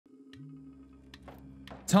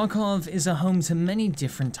Tarkov is a home to many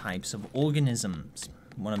different types of organisms.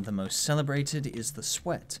 One of the most celebrated is the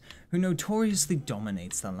sweat, who notoriously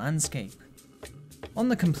dominates the landscape. On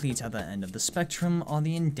the complete other end of the spectrum are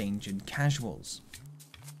the endangered casuals.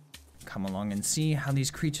 Come along and see how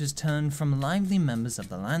these creatures turn from lively members of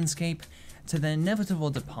the landscape to their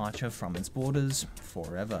inevitable departure from its borders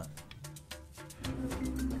forever.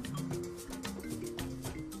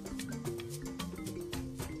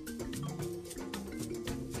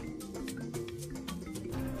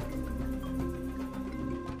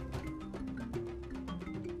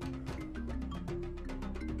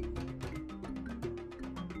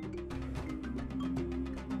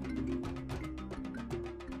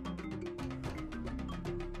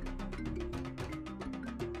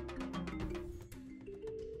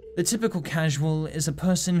 The typical casual is a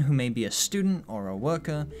person who may be a student or a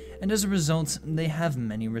worker, and as a result, they have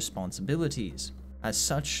many responsibilities. As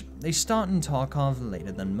such, they start in Tarkov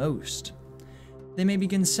later than most. They may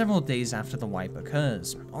begin several days after the wipe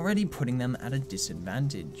occurs, already putting them at a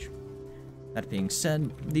disadvantage. That being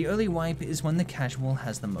said, the early wipe is when the casual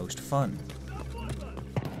has the most fun.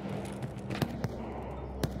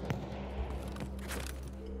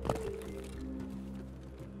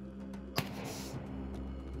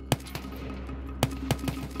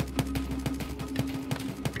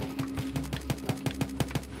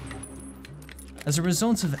 As a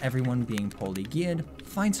result of everyone being poorly geared,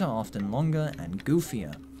 fights are often longer and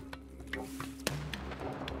goofier.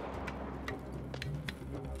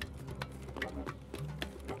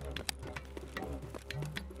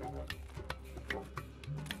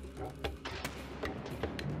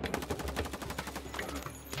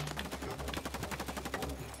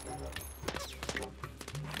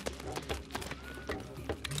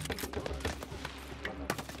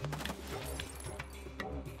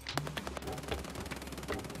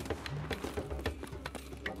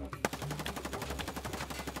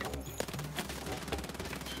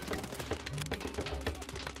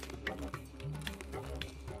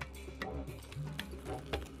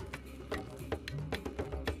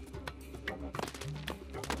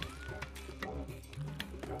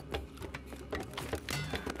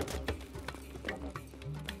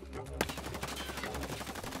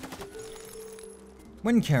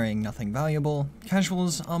 When carrying nothing valuable,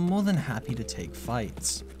 casuals are more than happy to take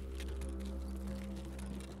fights.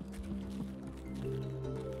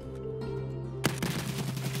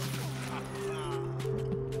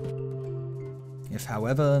 If,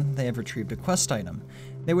 however, they have retrieved a quest item,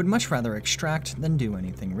 they would much rather extract than do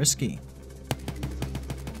anything risky.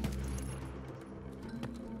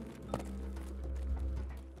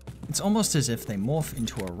 It's almost as if they morph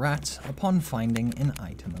into a rat upon finding an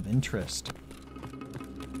item of interest.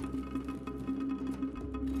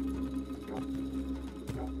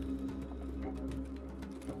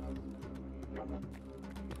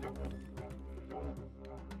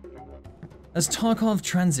 As Tarkov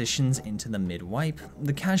transitions into the mid-wipe,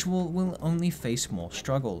 the casual will only face more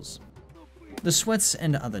struggles. The sweats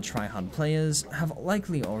and other tryhard players have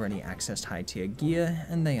likely already accessed high-tier gear,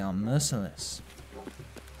 and they are merciless.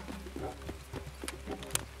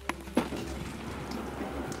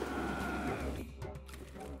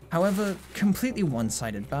 However, completely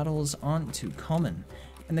one-sided battles aren't too common,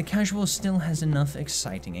 and the casual still has enough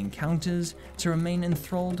exciting encounters to remain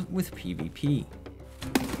enthralled with PvP.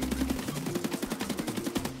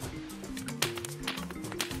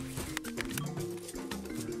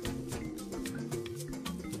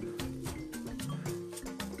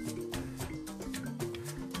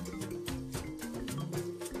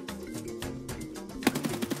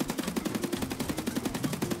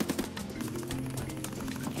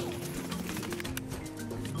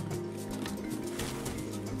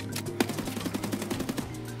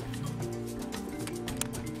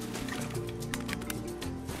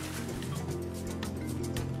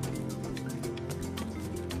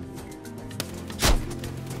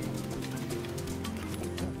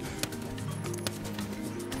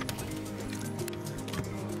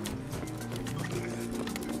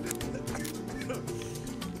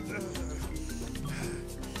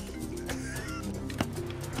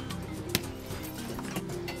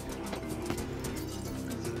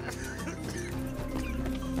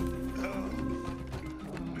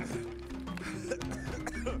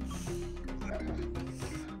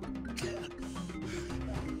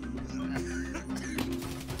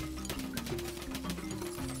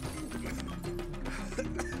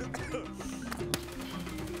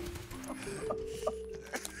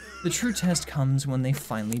 The true test comes when they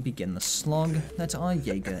finally begin the slog that are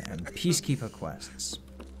Jaeger and Peacekeeper quests.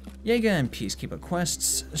 Jaeger and Peacekeeper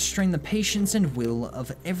quests strain the patience and will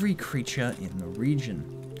of every creature in the region.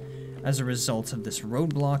 As a result of this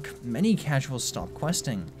roadblock, many casuals stop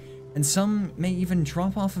questing, and some may even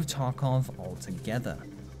drop off of Tarkov altogether.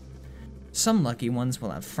 Some lucky ones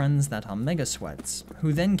will have friends that are mega sweats,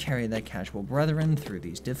 who then carry their casual brethren through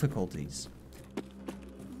these difficulties.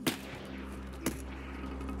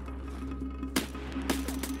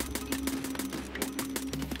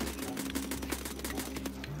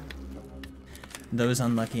 Those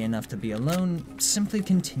unlucky enough to be alone simply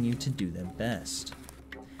continue to do their best.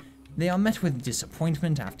 They are met with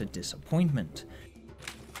disappointment after disappointment,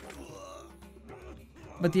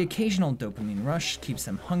 but the occasional dopamine rush keeps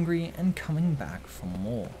them hungry and coming back for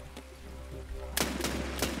more.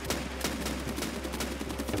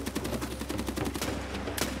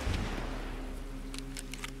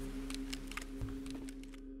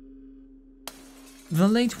 The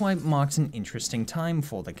late wipe marks an interesting time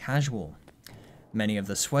for the casual. Many of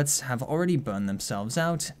the sweats have already burned themselves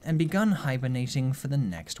out and begun hibernating for the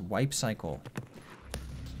next wipe cycle.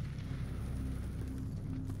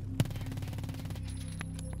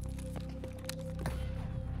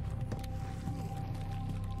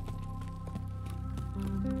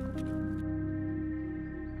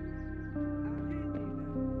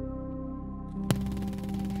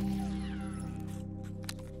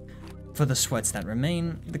 For the sweats that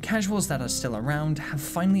remain, the casuals that are still around have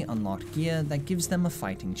finally unlocked gear that gives them a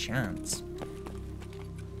fighting chance.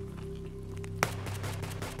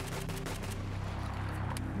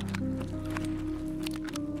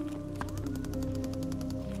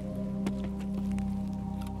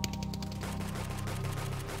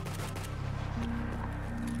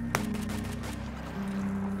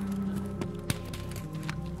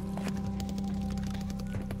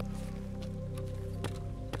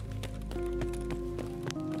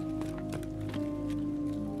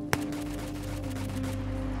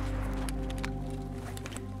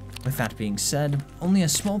 With that being said, only a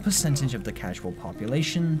small percentage of the casual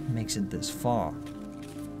population makes it this far.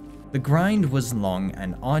 The grind was long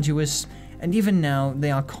and arduous, and even now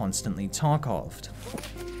they are constantly Tarkoved.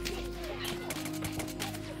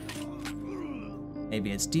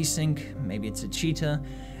 Maybe it's desync, maybe it's a cheater,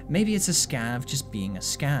 maybe it's a scav just being a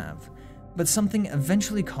scav, but something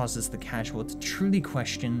eventually causes the casual to truly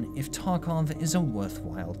question if Tarkov is a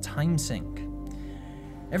worthwhile time sink.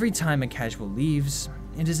 Every time a casual leaves,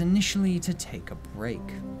 it is initially to take a break.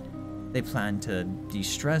 They plan to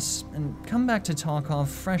de-stress and come back to Tarkov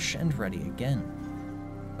fresh and ready again.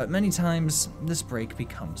 But many times, this break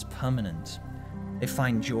becomes permanent. They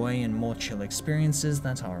find joy in more chill experiences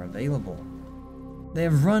that are available. They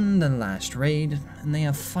have run the last raid, and they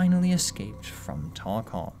have finally escaped from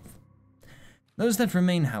Tarkov. Those that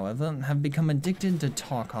remain, however, have become addicted to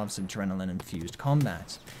Tarkov's adrenaline-infused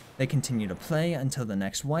combat. They continue to play until the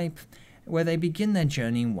next wipe, where they begin their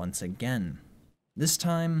journey once again, this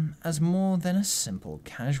time as more than a simple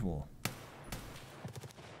casual.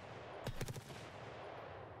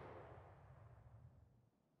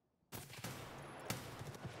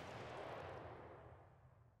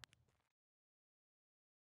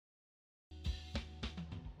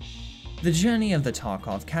 The journey of the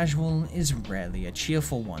Tarkov casual is rarely a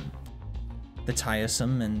cheerful one. The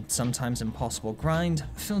tiresome and sometimes impossible grind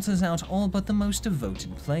filters out all but the most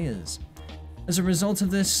devoted players. As a result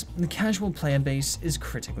of this, the casual player base is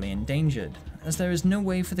critically endangered, as there is no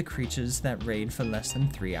way for the creatures that raid for less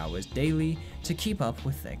than 3 hours daily to keep up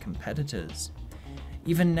with their competitors.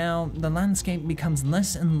 Even now, the landscape becomes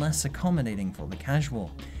less and less accommodating for the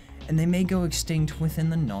casual, and they may go extinct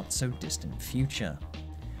within the not-so-distant future.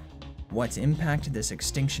 What impact this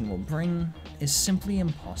extinction will bring is simply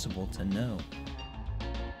impossible to know.